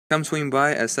Come swing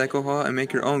by at Cycle Hall and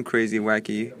make your own crazy,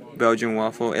 wacky Belgian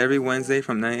waffle every Wednesday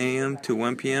from 9 a.m. to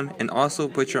 1 p.m. and also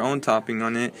put your own topping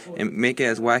on it and make it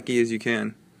as wacky as you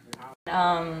can.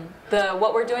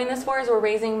 What we're doing this for is we're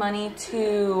raising money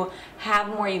to have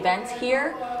more events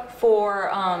here for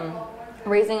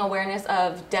raising awareness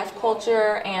of deaf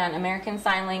culture and American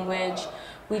Sign Language.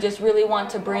 We just really want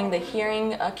to bring the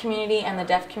hearing community and the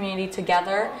deaf community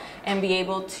together and be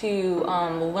able to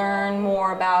learn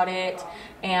more about it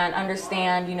and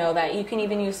understand, that you can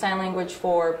even use sign language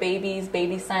for babies,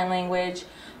 baby sign language,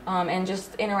 and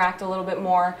just interact a little bit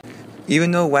more.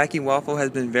 Even though Wacky Waffle has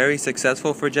been very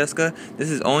successful for Jessica, this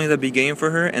is only the beginning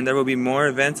for her, and there will be more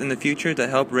events in the future to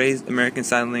help raise American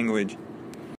Sign Language.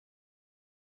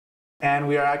 And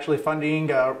we are actually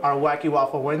funding our Wacky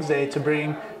Waffle Wednesday to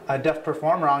bring a deaf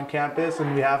performer on campus,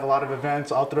 and we have a lot of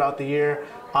events all throughout the year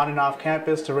on and off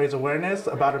campus to raise awareness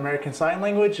about American Sign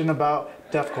Language and about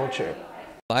deaf culture.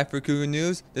 Live for Cougar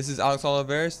News, this is Alex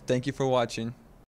Oliveris. Thank you for watching.